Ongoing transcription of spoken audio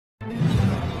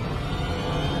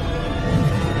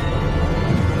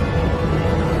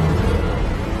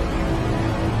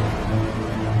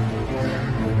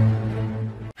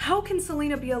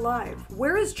Selena be alive?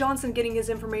 Where is Johnson getting his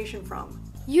information from?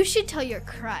 You should tell your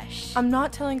crush. I'm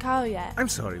not telling Kyle yet. I'm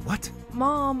sorry, what?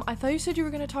 Mom, I thought you said you were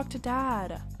gonna talk to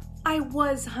Dad. I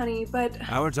was, honey, but...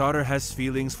 Our daughter has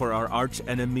feelings for our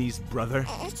arch-enemy's brother.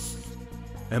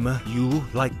 Emma, you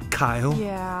like Kyle?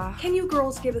 Yeah. Can you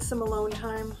girls give us some alone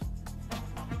time?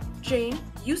 Jane,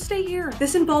 you stay here.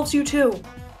 This involves you too.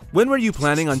 When were you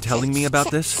planning on telling me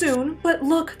about this? Soon, but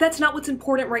look, that's not what's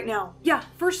important right now. Yeah,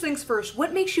 first things first,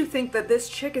 what makes you think that this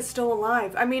chick is still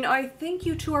alive? I mean, I think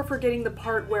you two are forgetting the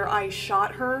part where I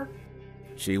shot her.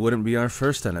 She wouldn't be our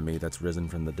first enemy that's risen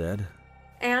from the dead.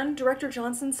 And Director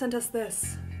Johnson sent us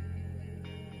this.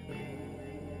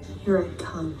 Here it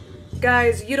comes.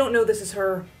 Guys, you don't know this is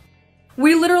her.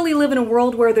 We literally live in a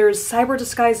world where there's cyber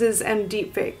disguises and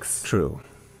deepfakes. True.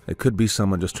 It could be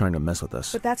someone just trying to mess with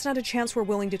us. But that's not a chance we're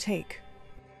willing to take.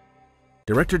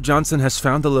 Director Johnson has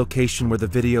found the location where the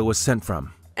video was sent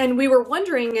from. And we were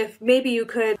wondering if maybe you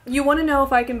could... You want to know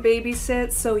if I can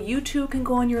babysit so you two can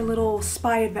go on your little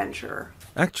spy adventure.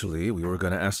 Actually, we were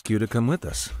going to ask you to come with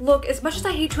us. Look, as much as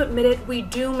I hate to admit it, we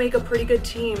do make a pretty good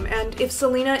team. And if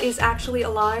Selena is actually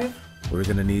alive... We're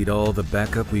going to need all the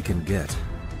backup we can get.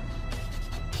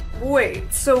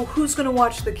 Wait, so who's going to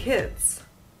watch the kids?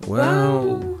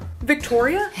 Well...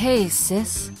 Victoria? Hey,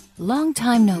 sis. Long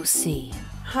time no see.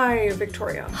 Hi,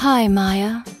 Victoria. Hi,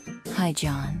 Maya. Hi,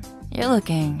 John. You're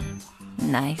looking...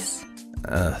 nice.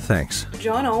 Thanks.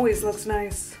 John always looks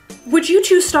nice. Would you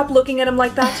two stop looking at him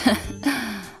like that?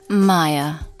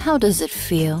 Maya, how does it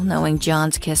feel knowing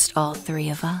John's kissed all three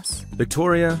of us?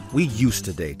 Victoria, we used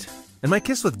to date. And my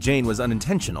kiss with Jane was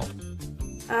unintentional.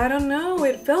 I don't know,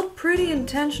 it felt pretty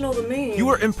intentional to me. You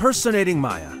were impersonating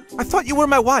Maya. I thought you were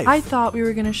my wife. I thought we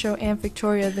were gonna show Aunt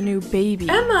Victoria the new baby.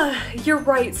 Emma, you're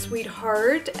right,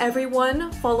 sweetheart.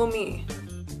 Everyone, follow me.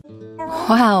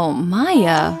 Wow,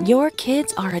 Maya, your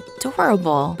kids are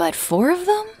adorable. But 4 of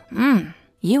them?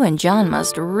 You and John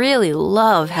must really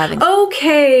love having...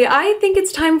 Okay, I think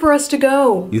it's time for us to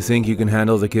go. You think you can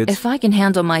handle the kids? If I can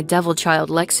handle my devil child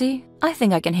Lexi, I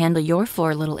think I can handle your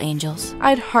 4 little angels.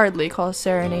 I'd hardly call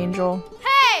Sarah an angel.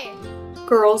 Hey!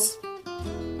 Girls.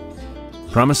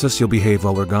 Promise us you'll behave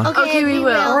while we're gone? Okay, we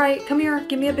will. Alright, come here,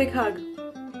 give me a big hug.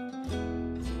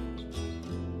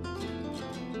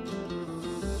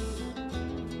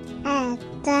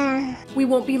 We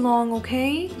won't be long,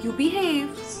 okay? You behave.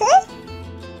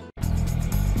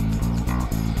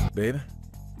 Babe,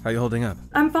 how you holding up?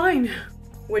 I'm fine.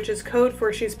 Which is code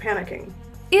for she's panicking.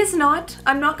 Is not.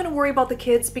 I'm not gonna worry about the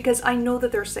kids because I know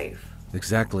that they're safe.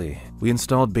 Exactly. We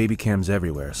installed baby cams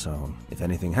everywhere, so if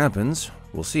anything happens,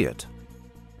 we'll see it.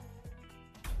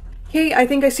 Okay, I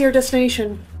think I see our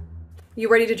destination. You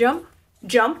ready to jump?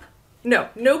 Jump? No,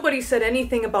 nobody said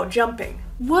anything about jumping.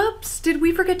 Whoops, did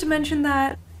we forget to mention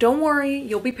that? Don't worry,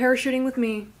 you'll be parachuting with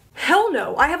me. Hell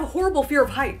no, I have a horrible fear of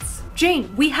heights.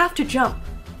 Jane, we have to jump.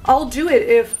 I'll do it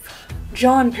if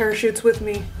John parachutes with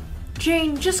me.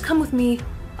 Jane, just come with me.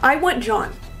 I want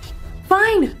John.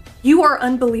 Fine, you are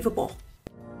unbelievable.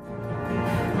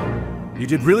 You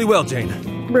did really well,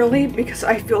 Jane. Really? Because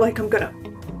I feel like I'm gonna...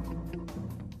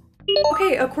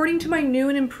 Okay, according to my new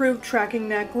and improved tracking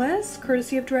necklace,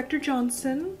 courtesy of Director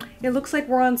Johnson, it looks like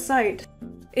we're on site.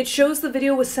 It shows the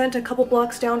video was sent a couple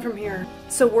blocks down from here,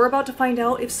 so we're about to find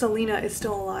out if Selena is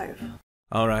still alive.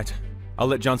 Alright, I'll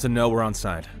let Johnson know we're on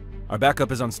site. Our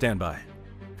backup is on standby.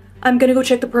 I'm gonna go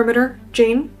check the perimeter.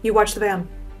 Jane, you watch the van.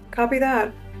 Copy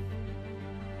that.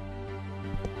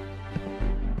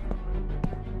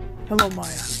 Hello,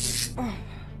 Maya.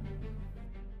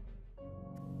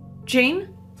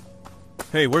 Jane?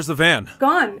 Hey, where's the van?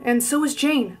 Gone, and so is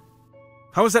Jane.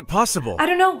 How is that possible? I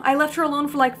don't know, I left her alone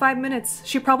for like 5 minutes.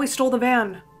 She probably stole the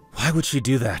van. Why would she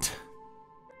do that?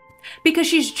 Because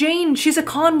she's Jane, she's a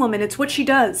con woman, it's what she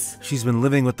does. She's been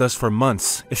living with us for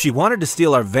months. If she wanted to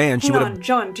steal our van, she would have...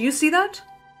 John, do you see that?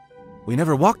 We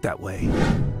never walked that way.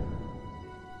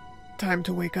 Time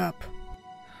to wake up.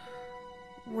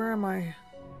 Where am I?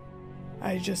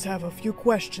 I just have a few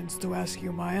questions to ask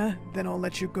you, Maya, then I'll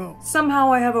let you go.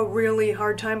 Somehow I have a really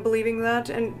hard time believing that,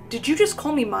 and did you just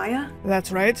call me Maya?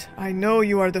 That's right. I know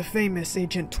you are the famous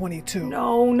Agent 22.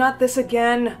 No, not this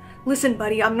again. Listen,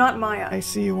 buddy, I'm not Maya. I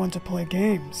see you want to play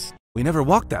games. We never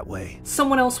walked that way.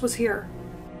 Someone else was here.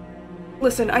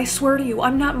 Listen, I swear to you,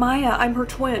 I'm not Maya, I'm her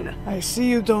twin. I see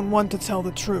you don't want to tell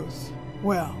the truth.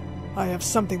 Well, I have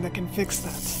something that can fix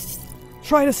that.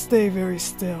 Try to stay very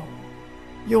still.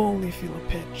 You'll only feel a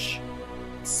pinch.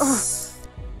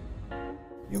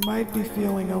 You might be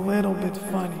feeling a little bit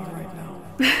funny right now.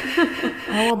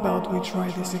 How about we try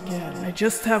this again? I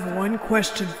just have one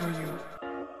question for you.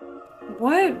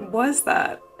 What was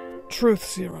that? Truth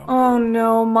serum. Oh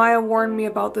no, Maya warned me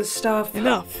about this stuff.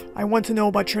 Enough. I want to know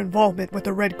about your involvement with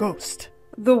the Red Ghost.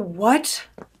 The what?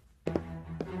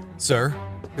 Sir,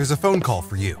 there's a phone call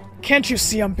for you. Can't you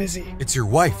see I'm busy? It's your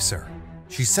wife, sir.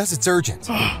 She says it's urgent.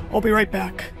 I'll be right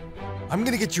back. I'm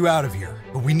gonna get you out of here,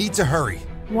 but we need to hurry.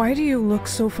 Why do you look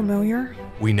so familiar?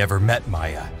 We never met,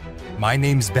 Maya. My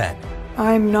name's Ben.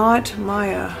 I'm not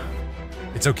Maya.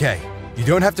 It's okay. You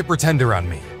don't have to pretend around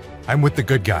me. I'm with the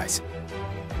good guys.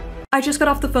 I just got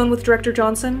off the phone with Director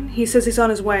Johnson. He says he's on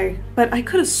his way, but I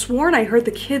could have sworn I heard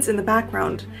the kids in the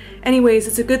background. Anyways,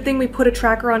 it's a good thing we put a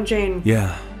tracker on Jane.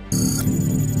 Yeah.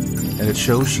 And it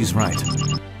shows she's right.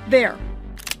 There.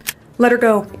 Let her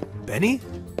go. Benny?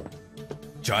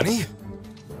 Johnny?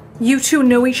 You two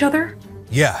know each other?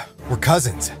 Yeah, we're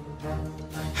cousins.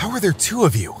 How are there two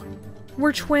of you?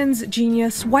 We're twins,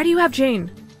 genius. Why do you have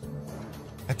Jane?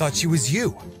 I thought she was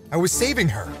you. I was saving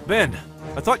her. Ben,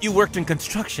 I thought you worked in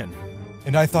construction.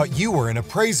 And I thought you were an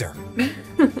appraiser.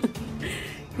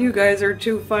 You guys are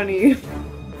too funny.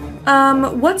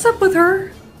 What's up with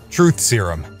her? Truth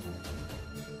serum.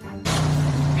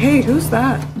 Hey, who's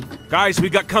that? Guys, we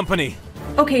got company.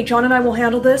 Okay, John and I will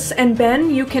handle this, and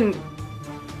Ben, you can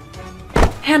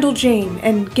handle Jane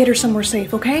and get her somewhere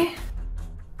safe, okay?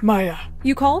 Maya,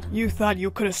 You called? you thought you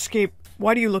could escape.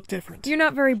 Why do you look different? You're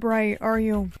not very bright, are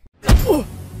you?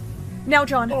 Now,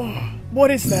 John. What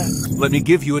is that? Let me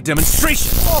give you a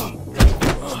demonstration.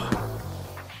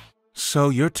 So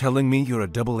you're telling me you're a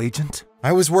double agent?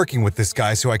 I was working with this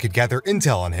guy so I could gather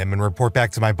intel on him and report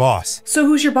back to my boss. So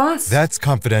who's your boss? That's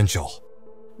confidential.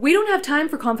 We don't have time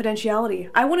for confidentiality.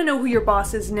 I want to know who your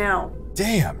boss is now.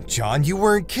 Damn, John, you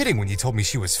weren't kidding when you told me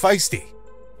she was feisty.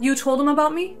 You told him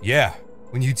about me? Yeah,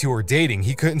 when you two were dating,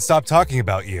 he couldn't stop talking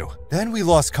about you. Then we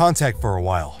lost contact for a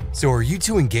while. So are you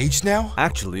two engaged now?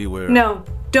 Actually, we're... No,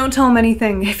 don't tell him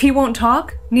anything. If he won't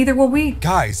talk, neither will we.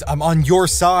 Guys, I'm on your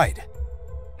side.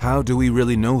 How do we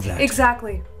really know that?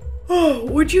 Exactly. Oh,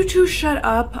 would you two shut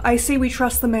up? I say we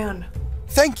trust the man.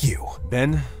 Thank you.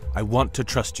 Ben, I want to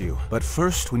trust you. But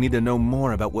first, we need to know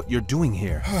more about what you're doing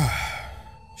here.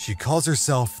 She calls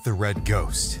herself the Red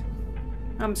Ghost.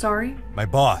 I'm sorry? My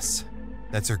boss.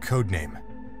 That's her code name.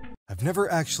 I've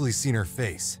never actually seen her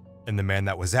face. And the man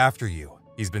that was after you,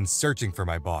 he's been searching for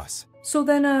my boss. So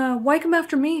then, why come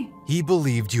after me? He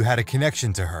believed you had a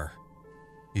connection to her.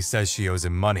 He says she owes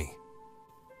him money.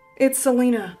 It's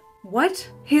Selena. What?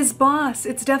 His boss.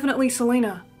 It's definitely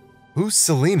Selena. Who's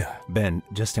Selena? Ben,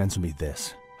 just answer me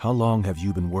this. How long have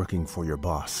you been working for your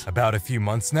boss? About a few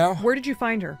months now? Where did you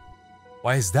find her?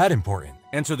 Why is that important?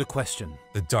 Answer the question.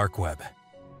 The dark web.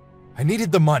 I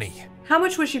needed the money. How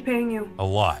much was she paying you? A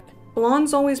lot.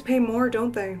 Blondes always pay more,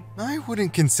 don't they? I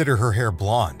wouldn't consider her hair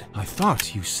blonde. I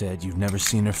thought you said you've never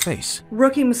seen her face.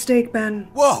 Rookie mistake, Ben.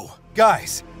 Whoa!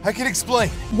 Guys, I can explain.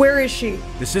 Where is she?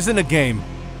 This isn't a game.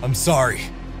 I'm sorry.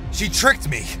 She tricked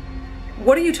me.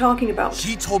 What are you talking about?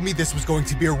 She told me this was going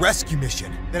to be a rescue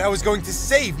mission, that I was going to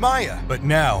save Maya. But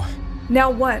now,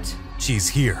 Now what? she's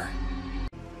here.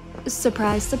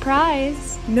 Surprise,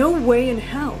 surprise. No way in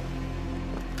hell.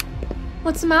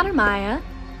 What's the matter, Maya?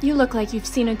 You look like you've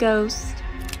seen a ghost.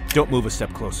 Don't move a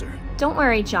step closer. Don't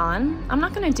worry, John. I'm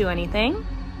not gonna do anything.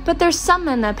 But there's some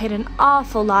men that paid an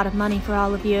awful lot of money for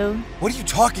all of you. What are you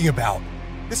talking about?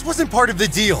 This wasn't part of the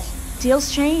deal.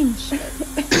 Deals change.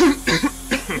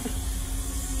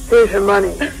 Here's your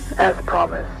money, as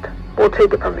promised. We'll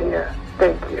take it from here.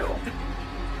 Thank you.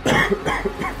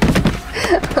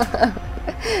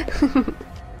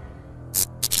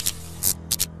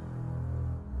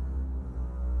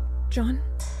 John?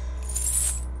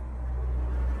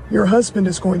 Your husband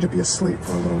is going to be asleep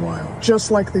for a little while,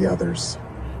 just like the others.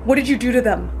 What did you do to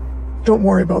them? Don't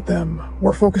worry about them.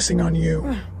 We're focusing on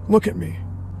you. Look at me.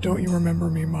 Don't you remember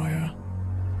me, Maya?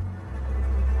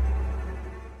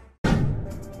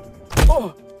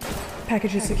 Oh!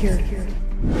 Package is secured.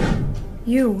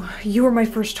 You were my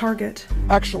first target.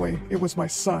 Actually, it was my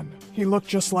son. He looked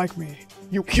just like me.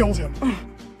 You killed him.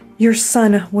 Your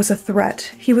son was a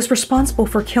threat. He was responsible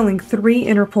for killing 3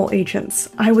 Interpol agents.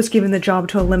 I was given the job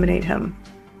to eliminate him.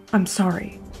 I'm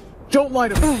sorry. Don't lie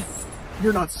to me.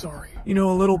 You're not sorry. You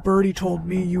know, a little birdie told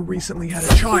me you recently had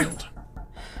a child.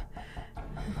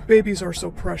 Babies are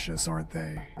so precious, aren't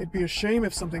they? It'd be a shame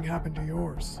if something happened to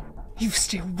yours. You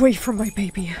stay away from my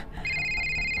baby.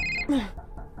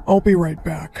 I'll be right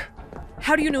back.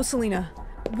 How do you know Selena?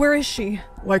 Where is she?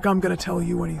 Like I'm gonna tell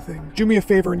you anything. Do me a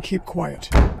favor and keep quiet.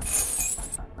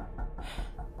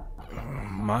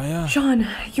 Maya? John,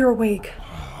 you're awake.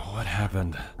 What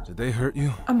happened? Did they hurt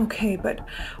you? I'm okay, but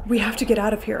we have to get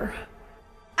out of here.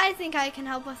 I think I can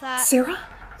help with that. Sarah?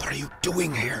 What are you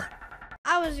doing here?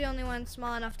 I was the only one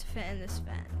small enough to fit in this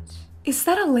fence. Is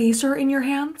that a laser in your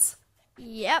hands?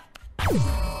 Yep.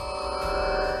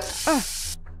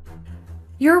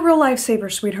 You're a real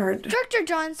lifesaver, sweetheart. Director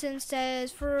Johnson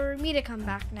says for me to come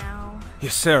back now.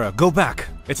 Yes, Sarah, go back.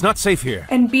 It's not safe here.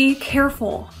 And be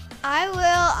careful.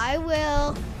 I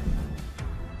will.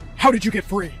 How did you get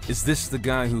free? Is this the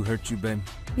guy who hurt you, Ben?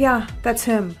 Yeah, that's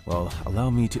him. Well,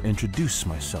 allow me to introduce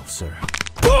myself, sir.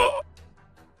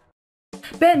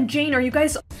 Ben, Jane, are you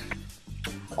guys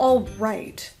all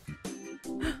right?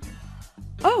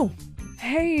 Oh,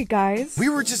 hey guys. We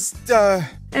were just,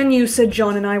 And you said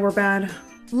John and I were bad.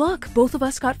 Look, both of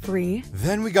us got free,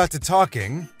 Then we got to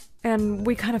talking. and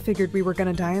we kind of figured we were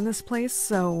gonna die in this place,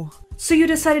 so... So you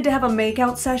decided to have a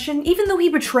makeout session, even though he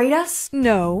betrayed us?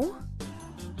 No.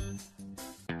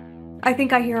 I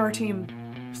think I hear our team.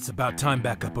 It's about time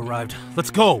backup arrived. Let's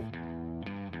go!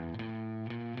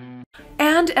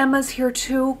 And Emma's here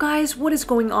too. Guys, what is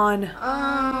going on?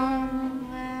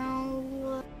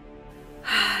 Well...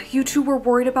 You two were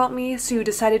worried about me, so you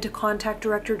decided to contact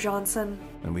Director Johnson.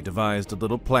 And we devised a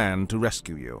little plan to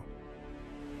rescue you.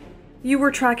 You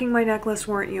were tracking my necklace,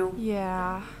 weren't you?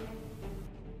 Yeah.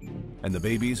 And the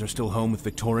babies are still home with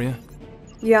Victoria?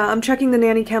 Yeah, I'm checking the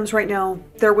nanny cams right now.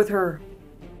 They're with her.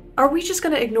 Are we just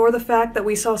gonna ignore the fact that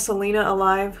we saw Selena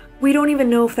alive? We don't even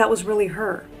know if that was really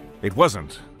her. It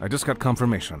wasn't. I just got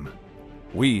confirmation.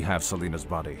 We have Selena's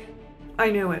body. I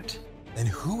knew it. And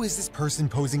who is this person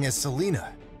posing as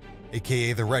Selena?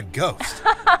 AKA the Red Ghost.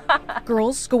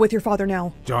 Girls, go with your father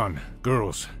now. John,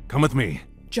 girls, come with me.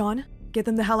 John, get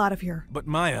them the hell out of here. But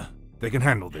Maya, they can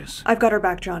handle this. I've got her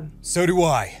back, John. So do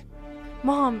I.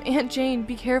 Mom, Aunt Jane,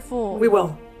 be careful. We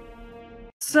will.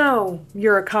 So,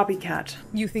 you're a copycat.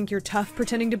 You think you're tough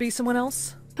pretending to be someone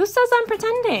else? Who says I'm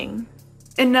pretending?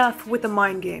 Enough with the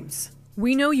mind games.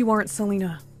 We know you aren't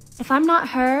Selena. If I'm not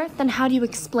her, then how do you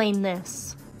explain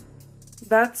this?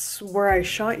 That's where I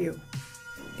shot you.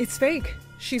 It's fake.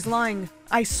 She's lying.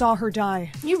 I saw her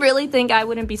die. You really think I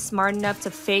wouldn't be smart enough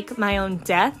to fake my own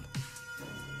death?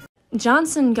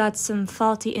 Johnson got some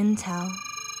faulty intel.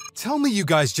 Tell me you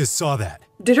guys just saw that.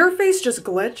 Did her face just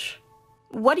glitch?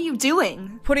 What are you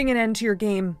doing? Putting an end to your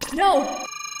game. No!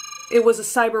 It was a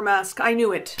cyber mask. I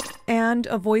knew it. And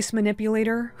a voice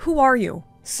manipulator? Who are you?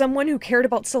 Someone who cared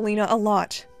about Selena a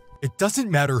lot. It doesn't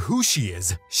matter who she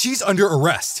is. She's under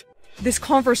arrest. This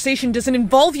conversation doesn't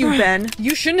involve you, Ben.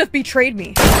 You shouldn't have betrayed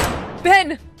me.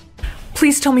 Ben!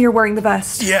 Please tell me you're wearing the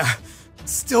vest. Yeah.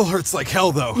 Still hurts like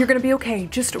hell, though. You're gonna be okay.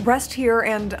 Just rest here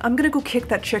and I'm gonna go kick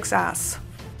that chick's ass.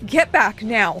 Get back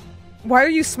now. Why are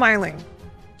you smiling?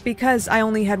 Because I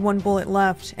only had one bullet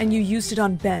left, and you used it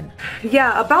on Ben.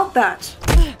 Yeah, about that.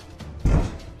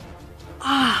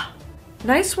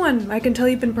 Nice one. I can tell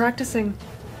you've been practicing.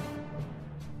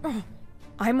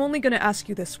 I'm only gonna ask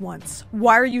you this once.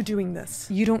 Why are you doing this?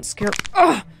 You don't scare-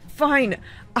 Fine.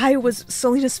 I was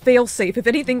Selena's failsafe. If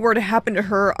anything were to happen to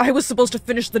her, I was supposed to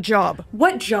finish the job.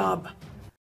 What job?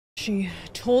 She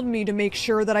told me to make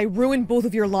sure that I ruined both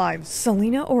of your lives.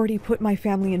 Selena already put my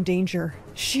family in danger.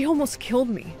 She almost killed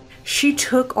me. She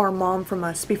took our mom from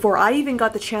us before I even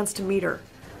got the chance to meet her.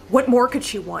 What more could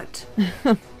she want?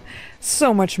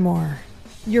 So much more.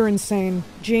 You're insane.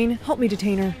 Jane, help me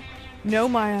detain her. No,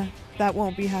 Maya, that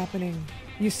won't be happening.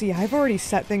 You see, I've already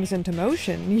set things into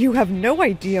motion. You have no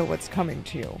idea what's coming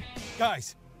to you.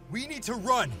 Guys, we need to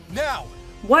run, now!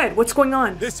 What? What's going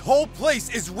on? This whole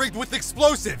place is rigged with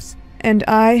explosives! And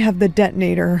I have the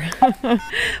detonator.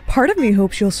 Part of me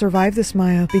hopes you'll survive this,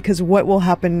 Maya, because what will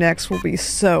happen next will be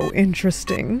so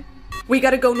interesting. We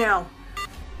gotta go now.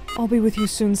 I'll be with you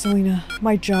soon, Selena.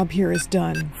 My job here is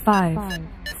done. 5,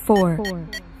 4,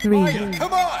 3, Maya,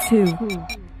 come on! 2,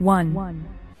 1.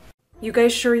 You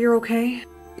guys sure you're okay?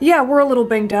 Yeah, we're a little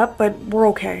banged up, but we're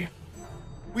okay.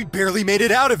 We barely made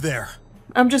it out of there!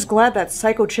 I'm just glad that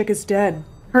psycho chick is dead.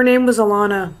 Her name was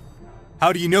Alana.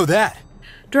 How do you know that?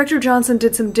 Director Johnson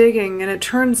did some digging, and it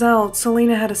turns out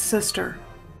Selena had a sister.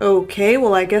 Okay,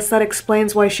 well I guess that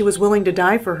explains why she was willing to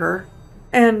die for her.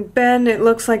 And Ben, it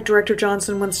looks like Director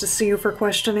Johnson wants to see you for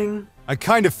questioning. I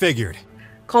kind of figured.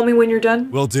 Call me when you're done.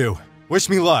 Will do. Wish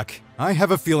me luck. I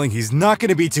have a feeling he's not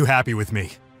gonna be too happy with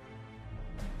me.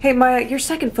 Hey Maya, your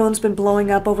second phone's been blowing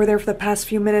up over there for the past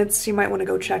few minutes. You might want to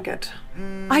go check it.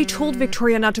 I told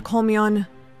Victoria not to call me on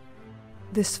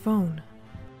this phone.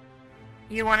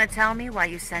 You want to tell me why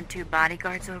you sent 2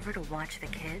 bodyguards over to watch the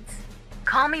kids?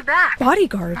 Call me back!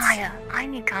 Bodyguards? Maya, I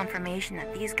need confirmation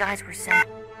that these guys were sent.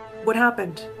 What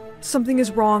happened? Something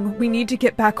is wrong. We need to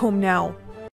get back home now.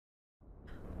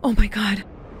 Oh my god.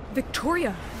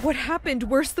 Victoria, what happened?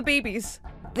 Where's the babies?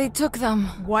 They took them.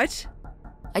 What?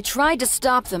 I tried to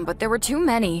stop them, but there were too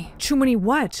many. Too many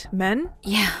what? Men?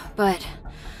 Yeah, but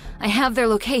I have their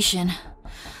location.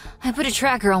 I put a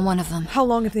tracker on one of them. How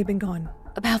long have they been gone?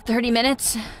 About 30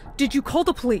 minutes. Did you call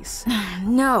the police?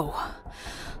 No.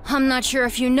 I'm not sure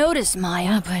if you noticed,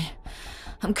 Maya, but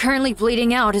I'm currently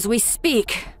bleeding out as we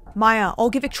speak. Maya, I'll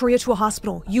get Victoria to a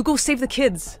hospital. You go save the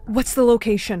kids. What's the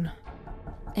location?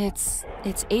 It's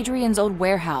Adrian's old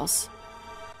warehouse.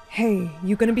 Hey,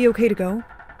 you gonna be okay to go?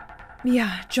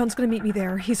 Yeah, John's gonna meet me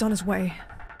there. He's on his way.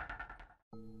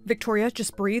 Victoria,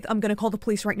 just breathe. I'm gonna call the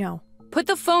police right now. Put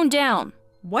the phone down.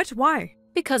 What? Why?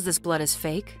 Because this blood is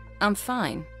fake. I'm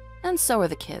fine. And so are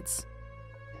the kids.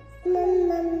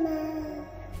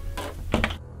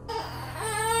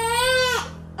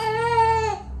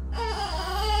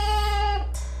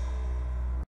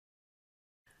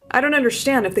 I don't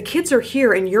understand. If the kids are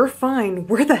here and you're fine,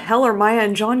 where the hell are Maya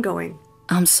and John going?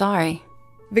 I'm sorry.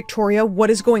 Victoria, what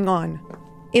is going on?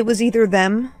 It was either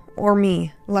them or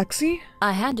me. Lexi?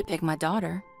 I had to pick my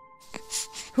daughter.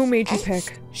 Who made you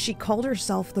pick? She called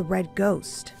herself the Red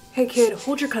Ghost. Hey kid,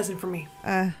 hold your cousin for me.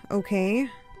 Okay.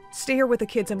 Stay here with the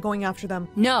kids, I'm going after them.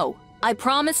 No, I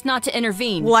promised not to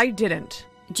intervene. Well, I didn't.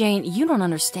 Jane, you don't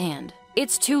understand.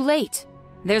 It's too late.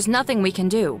 There's nothing we can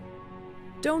do.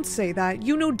 Don't say that.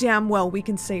 You know damn well we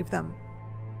can save them.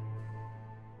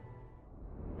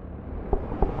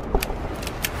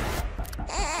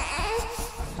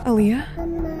 Aaliyah?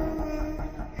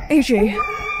 AJ?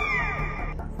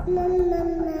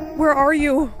 Where are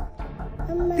you?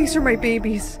 These are my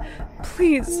babies.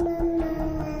 Please.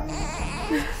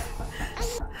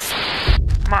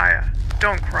 Maya,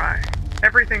 don't cry.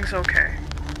 Everything's okay.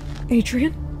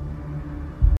 Adrian?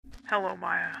 Hello,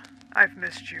 Maya. I've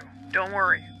missed you. Don't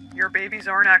worry. Your babies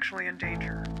aren't actually in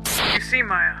danger. You see,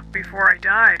 Maya, before I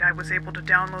died, I was able to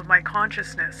download my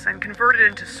consciousness and convert it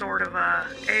into sort of a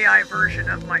AI version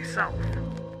of myself.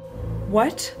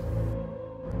 What?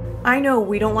 I know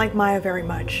we don't like Maya very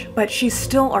much, but she's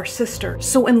still our sister.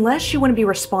 So unless you want to be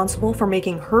responsible for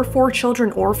making her 4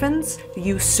 children orphans,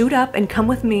 you suit up and come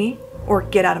with me, or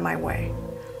get out of my way.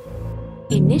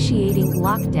 Initiating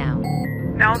lockdown.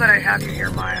 Now that I have you here,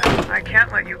 Maya, I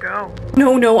can't let you go.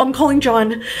 No, I'm calling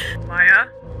John. Maya,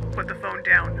 put the phone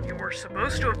down. You were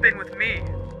supposed to have been with me.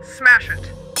 Smash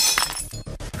it.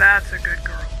 That's a good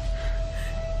girl.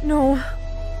 No.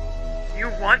 You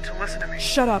want to listen to me.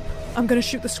 Shut up. I'm gonna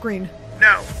shoot the screen.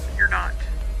 No, you're not.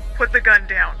 Put the gun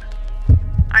down.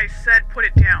 I said put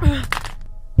it down.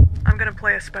 I'm gonna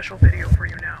play a special video for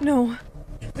you now. No.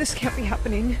 This can't be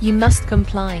happening. You must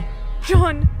comply.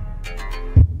 John!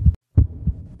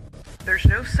 There's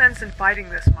no sense in fighting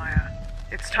this, Maya.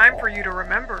 It's time for you to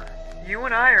remember. You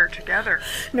and I are together.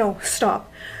 No,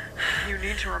 stop. You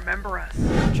need to remember us.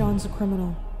 John's a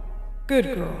criminal. Good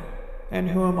girl. And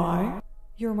who am I?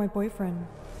 You're my boyfriend.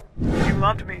 You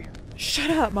loved me. Shut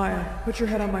up, Maya. Put your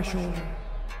head on my shoulder.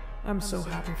 I'm so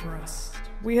happy for us.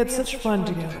 We had such fun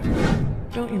together.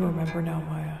 Don't you remember now,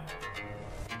 Maya?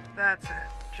 That's it.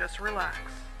 Just relax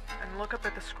and look up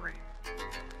at the screen.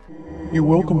 You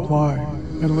will comply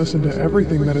and listen to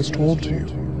everything that is told to you.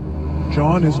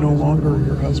 John is no longer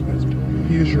your husband.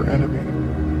 He is your enemy.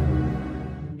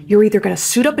 You're either gonna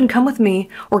suit up and come with me,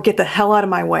 or get the hell out of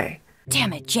my way.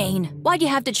 Damn it, Jane. Why'd you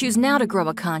have to choose now to grow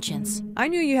a conscience? I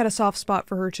knew you had a soft spot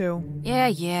for her, too.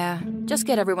 Yeah. Just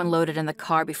get everyone loaded in the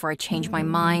car before I change my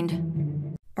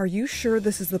mind. Are you sure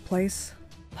this is the place?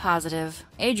 Positive.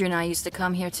 Adrian and I used to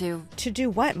come here to... To do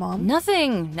what, Mom?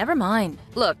 Nothing. Never mind.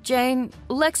 Look, Jane,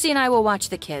 Lexi and I will watch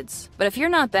the kids. But if you're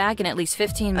not back in at least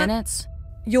 15 minutes...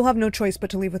 You'll have no choice but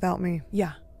to leave without me.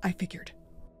 Yeah, I figured.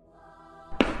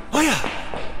 Maya!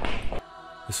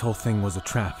 This whole thing was a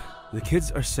trap. The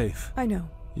kids are safe. I know.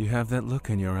 You have that look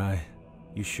in your eye.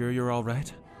 You sure you're all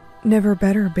right? Never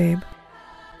better, babe.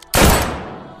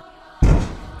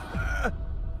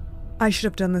 I should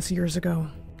have done this years ago.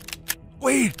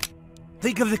 Wait!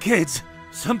 Think of the kids.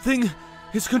 Something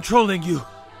is controlling you.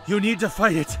 You need to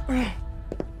fight it.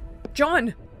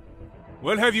 John!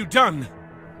 What have you done?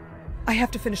 I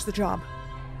have to finish the job.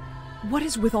 What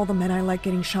is with all the men I like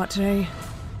getting shot today?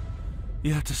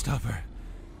 You have to stop her.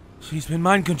 She's been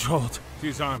mind-controlled.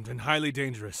 She's armed and highly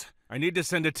dangerous. I need to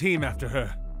send a team after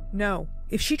her. No.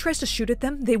 If she tries to shoot at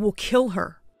them, they will kill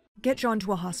her. Get John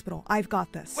to a hospital. I've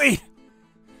got this. Wait!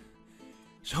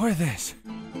 Show her this.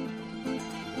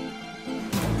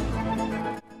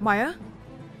 Maya?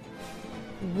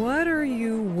 What are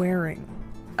you wearing?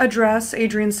 A dress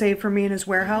Adrian saved for me in his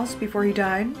warehouse before he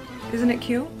died. Isn't it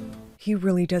cute? He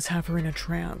really does have her in a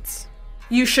trance.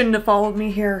 You shouldn't have followed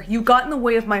me here. You got in the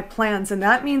way of my plans, and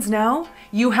that means now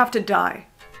you have to die.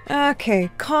 Okay,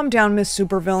 calm down, Miss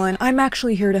Supervillain. I'm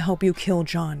actually here to help you kill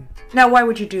John. Now why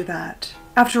would you do that?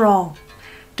 After all,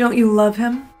 don't you love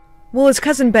him? Well, his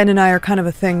cousin Ben and I are kind of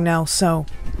a thing now, so...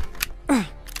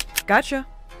 Gotcha.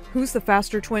 Who's the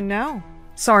faster twin now?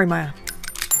 Sorry, Maya.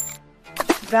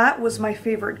 That was my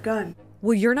favorite gun.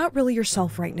 Well, you're not really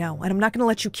yourself right now, and I'm not gonna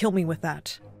let you kill me with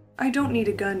that. I don't need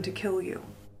a gun to kill you.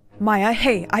 Maya,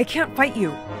 hey, I can't fight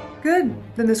you. Good,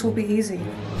 then this will be easy.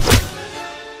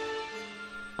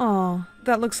 Aw,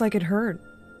 that looks like it hurt.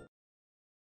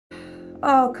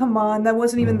 Oh, come on, that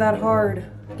wasn't even that hard.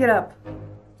 Get up.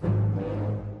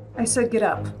 I said get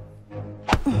up.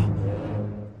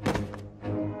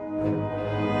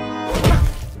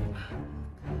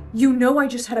 You know I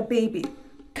just had a baby.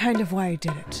 Kind of why I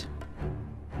did it.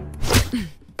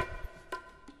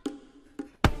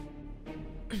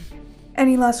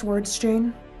 Any last words,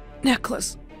 Jane?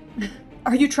 Necklace.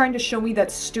 Are you trying to show me that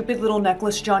stupid little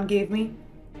necklace John gave me?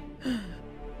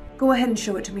 Go ahead and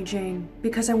show it to me, Jane,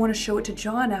 because I want to show it to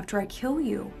John after I kill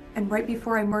you, and right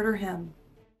before I murder him.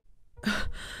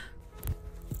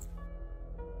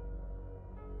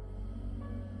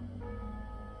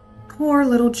 Poor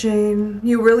little Jane.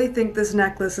 You really think this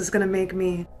necklace is gonna make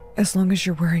me... As long as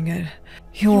you're wearing it,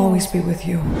 he'll always be with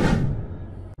you.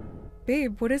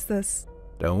 Babe, what is this?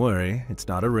 Don't worry, it's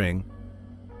not a ring.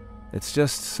 It's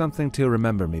just something to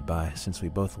remember me by, since we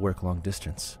both work long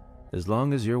distance. As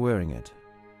long as you're wearing it,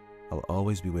 I'll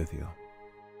always be with you.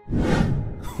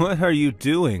 What are you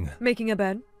doing? Making a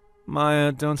bed.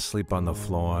 Maya, don't sleep on the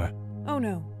floor. Oh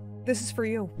no, this is for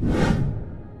you.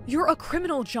 You're a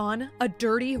criminal, John. A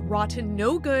dirty, rotten,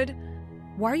 no good.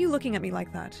 Why are you looking at me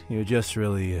like that? You're just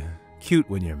really cute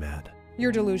when you're mad.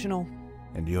 You're delusional.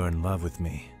 And you're in love with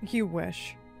me. You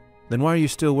wish. Then why are you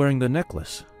still wearing the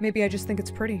necklace? Maybe I just think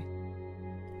it's pretty.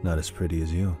 Not as pretty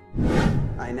as you.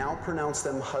 I now pronounce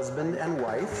them husband and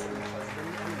wife.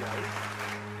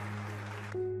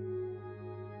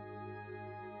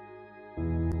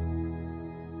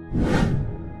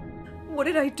 What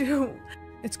did I do?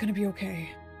 It's gonna be okay.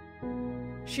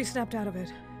 She snapped out of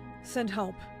it. Send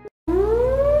help.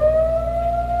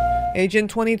 Agent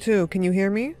 22, can you hear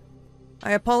me?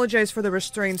 I apologize for the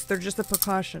restraints, they're just a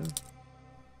precaution.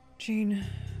 Jane,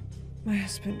 my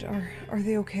husband, are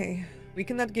they okay? We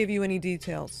cannot give you any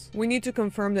details. We need to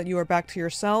confirm that you are back to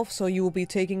yourself, so you will be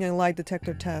taking a lie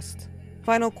detector test.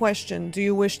 Final question, do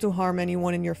you wish to harm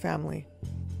anyone in your family?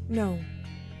 No.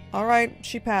 Alright,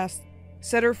 she passed.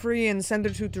 Set her free and send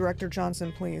her to Director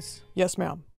Johnson, please. Yes,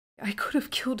 ma'am. I could have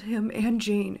killed him and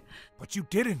Jane. But you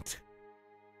didn't.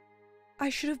 I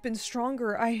should have been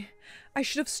stronger. I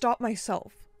should have stopped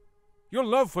myself. Your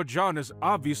love for John is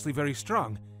obviously very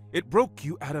strong. It broke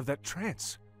you out of that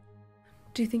trance.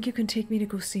 Do you think you can take me to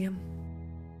go see him?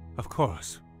 Of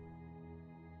course.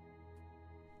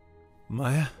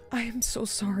 Maya? I am so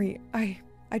sorry. I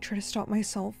tried to stop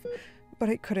myself, but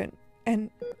I couldn't. And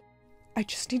I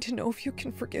just need to know if you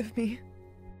can forgive me.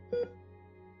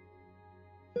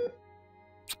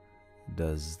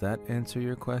 Does that answer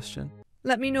your question?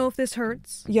 Let me know if this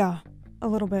hurts. Yeah, a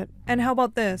little bit. And how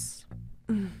about this?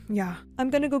 Yeah. I'm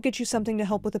gonna go get you something to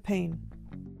help with the pain.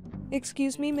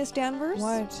 Excuse me, Miss Danvers?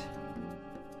 What?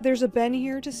 There's a Ben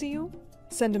here to see you?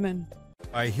 Send him in.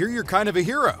 I hear you're kind of a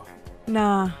hero.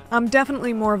 Nah, I'm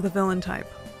definitely more of the villain type.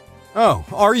 Oh,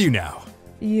 are you now?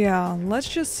 Yeah, let's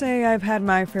just say I've had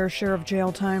my fair share of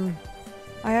jail time.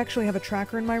 I actually have a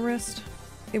tracker in my wrist.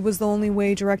 It was the only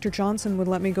way Director Johnson would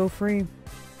let me go free.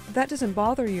 That doesn't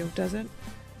bother you, does it?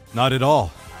 Not at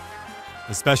all.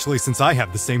 Especially since I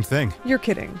have the same thing. You're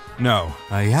kidding. No,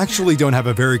 I actually don't have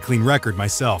a very clean record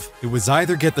myself. It was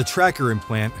either get the tracker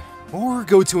implant or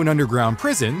go to an underground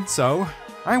prison, so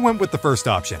I went with the first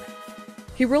option.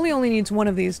 He really only needs one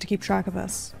of these to keep track of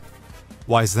us.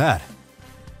 Why's that?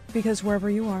 Because wherever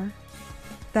you are,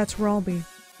 that's where I'll be.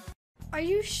 Are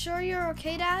you sure you're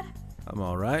okay, Dad? I'm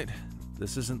alright.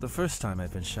 This isn't the first time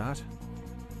I've been shot.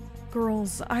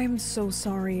 Girls, I'm so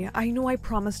sorry. I know I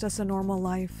promised us a normal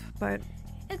life, but...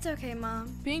 It's okay,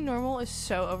 Mom. Being normal is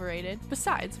so overrated.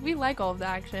 Besides, we like all of the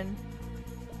action.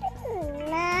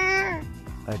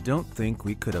 I don't think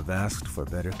we could have asked for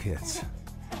better kids.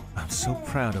 I'm so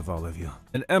proud of all of you.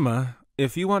 And Emma,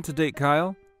 if you want to date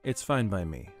Kyle, it's fine by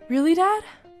me. Really, Dad?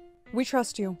 We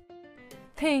trust you.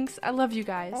 Thanks, I love you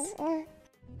guys.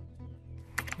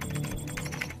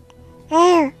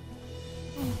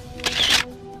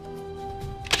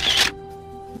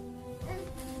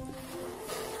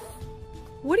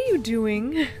 What are you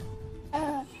doing?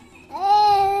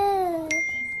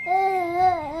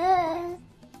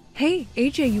 Hey,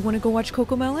 AJ, you want to go watch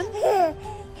Cocomelon?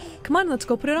 Come on, let's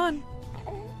go put it on.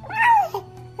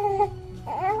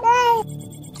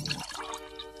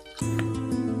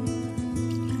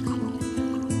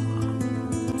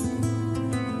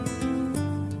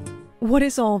 What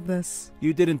is all of this?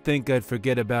 You didn't think I'd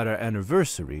forget about our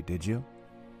anniversary, did you?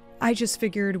 I just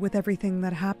figured with everything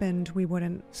that happened, we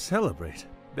wouldn't... Celebrate?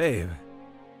 Babe,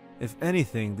 if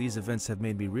anything, these events have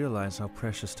made me realize how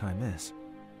precious time is.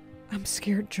 I'm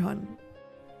scared, John.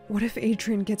 What if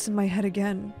Adrian gets in my head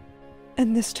again?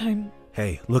 And this time...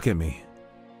 Hey, look at me.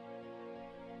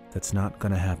 That's not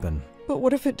gonna happen. But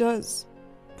what if it does?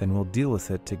 Then we'll deal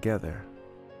with it together.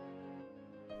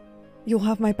 You'll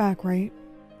have my back, right?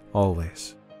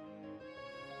 Always.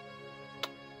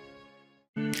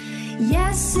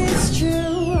 Yes, it's true,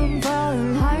 I'm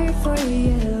falling hard for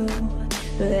you,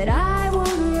 but I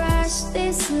won't rush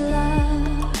this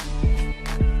love.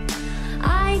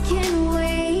 I can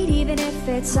wait even if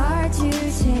it's hard to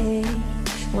take.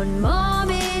 One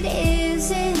moment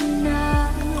is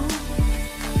enough.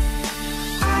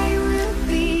 I will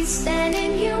be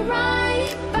standing here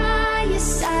right by your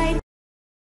side.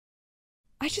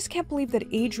 I just can't believe that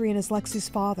Adrian is Lexi's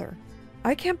father.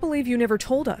 I can't believe you never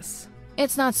told us.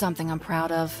 It's not something I'm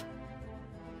proud of.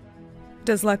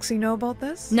 Does Lexi know about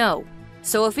this? No.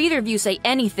 So if either of you say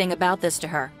anything about this to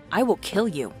her, I will kill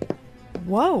you.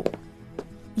 Whoa.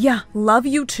 Yeah, love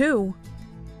you too.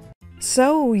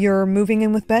 So, you're moving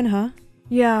in with Ben, huh?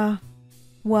 Yeah.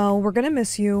 Well, we're gonna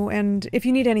miss you, and if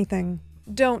you need anything,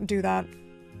 don't do that.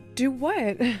 Do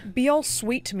what? Be all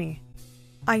sweet to me.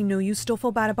 I know you still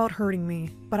feel bad about hurting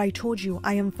me, but I told you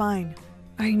I am fine.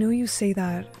 I know you say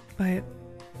that, but...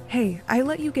 Hey, I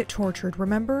let you get tortured,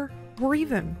 remember? We're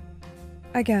even.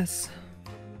 I guess.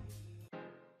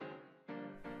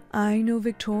 I know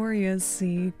Victoria's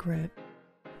secret.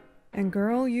 And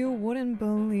girl, you wouldn't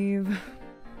believe.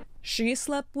 She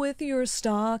slept with your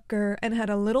stalker and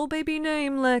had a little baby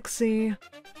named Lexi.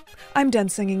 I'm done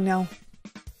singing now.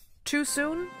 Too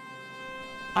soon?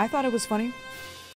 I thought it was funny.